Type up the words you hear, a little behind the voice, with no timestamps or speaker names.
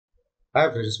Hi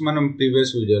friends, మనం previous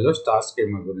వీడియోలో star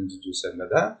schema గురించి చూసాం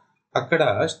కదా. అక్కడ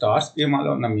స్టార్ స్కీమాలో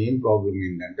ఉన్న మెయిన్ ప్రాబ్లం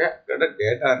ఏంటంటే అక్కడ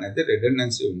డేటా అనేది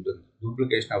రిడెండెన్సీ ఉంటుంది,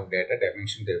 డూప్లికేషన్ ఆఫ్ డేటా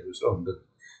డైమెన్షన్ టేబుల్స్లో ఉంటుంది.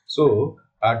 సో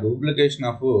ఆ డూప్లికేషన్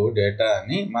ఆఫ్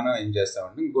డేటాని మనం ఏం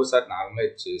చేస్తామంటే ఇంకోసారి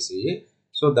నార్మలైజ్ చేసి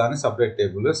సో దాన్ని separate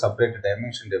table, separate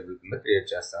dimension table కింద క్రియేట్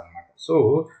చేస్తాం అనమాట. సో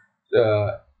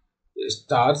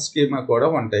స్టార్ స్కీమా కూడా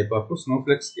one type of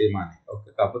Snowflake schema అని. ఓకే,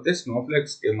 కాకపోతే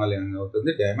స్నోఫ్లేక్ స్కీమాలో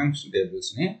ఏమవుతుంది, డైమెన్షన్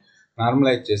టేబుల్స్ని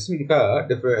నార్మలైజ్ చేసి ఇంకా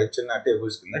చిన్న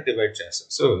టేబుల్స్ కింద డివైడ్ చేస్తాం.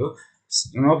 So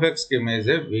Snowflake schema is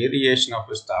a variation of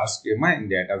a star schema in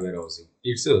data warehousing.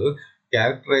 It's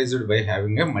characterized by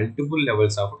having a multiple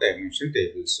levels of dimension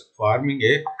tables, forming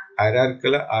a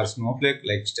hierarchical or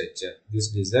snowflake-like structure. This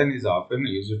design is often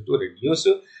used to reduce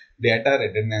data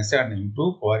redundancy and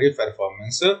improve query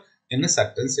performance in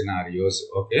certain scenarios.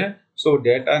 Okay, so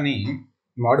data ni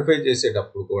modify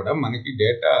చేసేటప్పుడు కూడా మనకి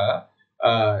data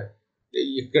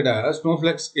ఇక్కడ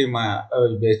Snowflake schema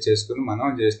base చేసుకుని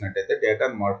మనం చేసినట్టయితే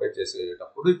డేటాను modify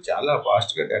చేసేటప్పుడు చాలా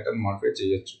ఫాస్ట్గా డేటాను మోడిఫై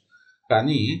చేయొచ్చు.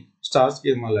 కానీ స్టార్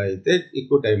స్కీమాలో అయితే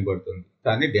ఎక్కువ టైం పడుతుంది.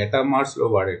 కానీ డేటా మార్ట్స్లో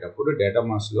వాడేటప్పుడు డేటా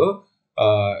మార్ట్స్లో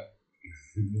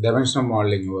డైమెన్షనల్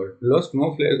మోడలింగ్లో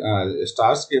స్నోఫ్లేక్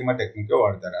స్టార్ స్కీమా టెక్నిక్గా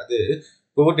వాడతారు. అదే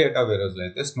కోర్ డేటా వేరోస్లో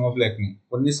అయితే స్నోఫ్లేక్ని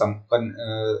కొన్ని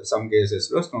సమ్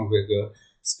కేసెస్లో స్నోఫ్లేక్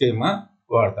స్కీమా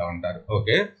వాడుతూ ఉంటారు.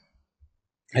 ఓకే,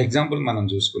 ఎగ్జాంపుల్ మనం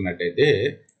చూసుకున్నట్టయితే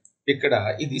ఇక్కడ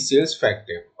ఇది సేల్స్ ఫ్యాక్ట్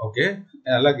టేబుల్. ఓకే,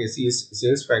 అలాగే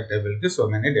sales fact టేబుల్కి so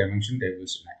many dimension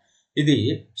tables ఉన్నాయి. ఇది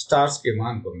స్టార్ స్కీమా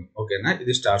అనుకుంది. ఓకేనా,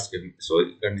 ఇది స్టార్ స్కీమా. సో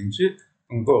ఇక్కడ నుంచి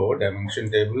ఇంకో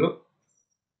డైమెన్షన్ టేబుల్,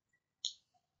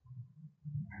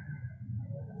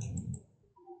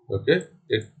 ఓకే,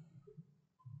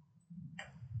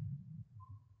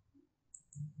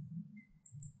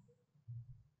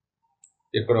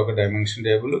 ఇక్కడ ఒక డైమెన్షన్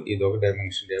టేబుల్, ఇది ఒక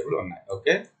డైమెన్షన్ టేబుల్ ఉన్నాయి.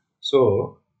 ఓకే, సో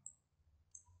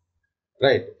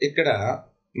రైట్, ఇక్కడ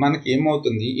మనకి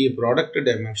ఏమవుతుంది, ఈ ప్రోడక్ట్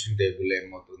డైమెన్షన్ టేబుల్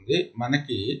ఏమవుతుంది,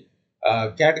 మనకి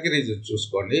కేటగిరీస్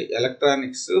చూసుకోండి.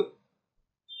 ఎలక్ట్రానిక్స్,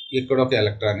 ఇక్కడ ఒక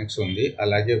ఎలక్ట్రానిక్స్ ఉంది,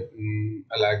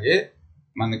 అలాగే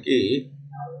మనకి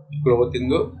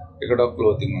క్లోతింగ్, ఇక్కడ ఒక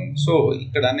క్లోతింగ్ ఉంది. సో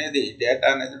ఇక్కడ అనేది డేటా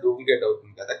అనేది డూప్లికేట్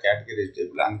అవుతుంది కదా కేటగిరీస్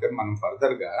టేబుల్. అందుకని మనం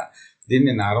ఫర్దర్గా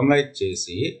దీన్ని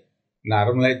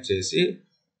నార్మలైజ్ చేసి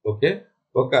ఓకే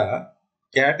ఒక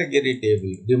category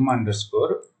table dim under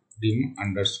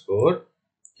score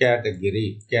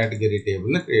category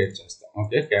table ని క్రియేట్ చేస్తాం.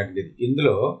 ఓకే, కేటగిరీ,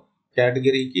 ఇందులో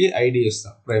కేటగిరీకి ఐడి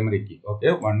ఇస్తాం, ప్రైమరీకి. ఓకే,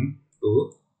 1 2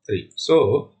 3. సో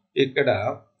ఇక్కడ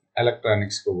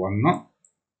ఎలక్ట్రానిక్స్ కి 1,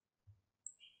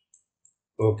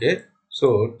 ఓకే, సో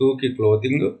 2కి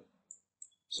క్లోతింగ్.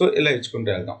 సో ఇలా ఇచ్చుకుంటూ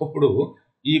వెళ్తాం. ఇప్పుడు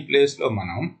ఈ ప్లేస్ లో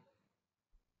మనం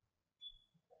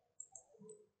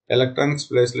ఎలక్ట్రానిక్స్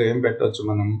ప్లేస్ లో ఏం పెట్టవచ్చు,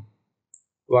 మనం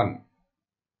 1.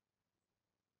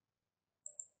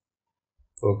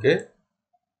 Okay,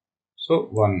 so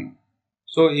 1.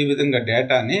 సో ఈ విధంగా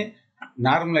డేటాని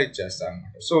నార్మలైజ్ చేస్తాం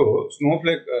అనమాట. సో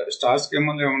స్నోఫ్లేక్ స్టార్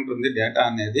స్కీమాలో ఏముంటుంది, డేటా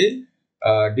అనేది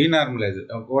డీనార్మలైజ్,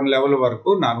 1 లెవెల్ వరకు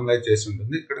నార్మలైజ్ చేసి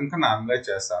ఉంటుంది. ఇక్కడ ఇంకా నార్మలైజ్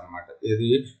చేస్తాం అనమాట. ఇది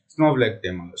స్నోఫ్లేక్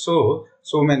టేబుల్.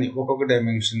 సో మెనీ, ఒక్కొక్క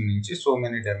డైమెన్షన్ నుంచి సో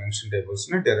మెనీ డైమెన్షన్ టేబుల్స్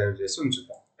ని డెరైవ్ చేసి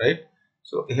ఉంచుతాం. Right,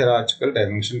 so hierarchical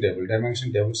dimension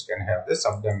tables can have the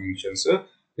sub dimensions,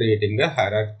 creating a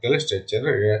hierarchical structure,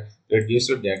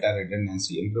 reduced data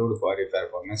redundancy, improved query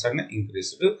performance and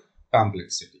increased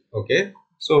complexity. Okay,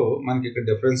 so మనకి ఇక్కడ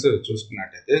difference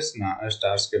చూసుకున్నట్టయితే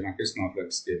star స్కీమాకి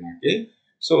Snowflake స్కీమాకి.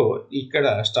 So ఇక్కడ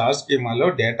star స్కీమాలో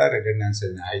data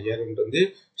redundancy higher ఉంటుంది,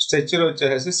 structure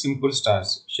వచ్చేసి simple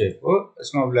stars shape,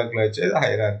 Snowflake లో వచ్చేది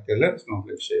hierarchical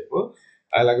Snowflake shape.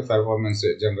 అలాగే performance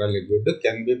generally good,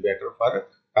 can be better for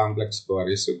complex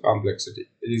queries, complexity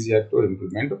easier to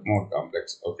implement more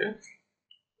complex. Okay,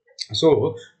 so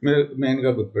మీరు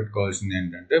మెయిన్గా గుర్తుపెట్టుకోవాల్సింది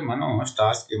ఏంటంటే మనం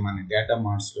స్టార్ స్కీమాని డేటా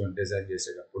మార్ట్స్లో డిజైన్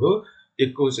చేసేటప్పుడు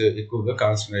ఎక్కువగా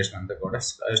కాన్సన్ట్రేషన్ అంతా కూడా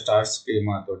స్టార్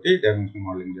స్కీమా తోటి డైమెన్షన్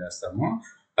మోడలింగ్ చేస్తాము.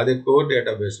 అదే కోర్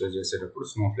డేటాబేస్లో చేసేటప్పుడు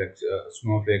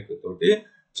స్నోఫ్లేక్ తోటి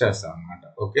చేస్తాం అన్నమాట.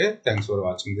 Okay, thanks for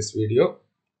watching this video.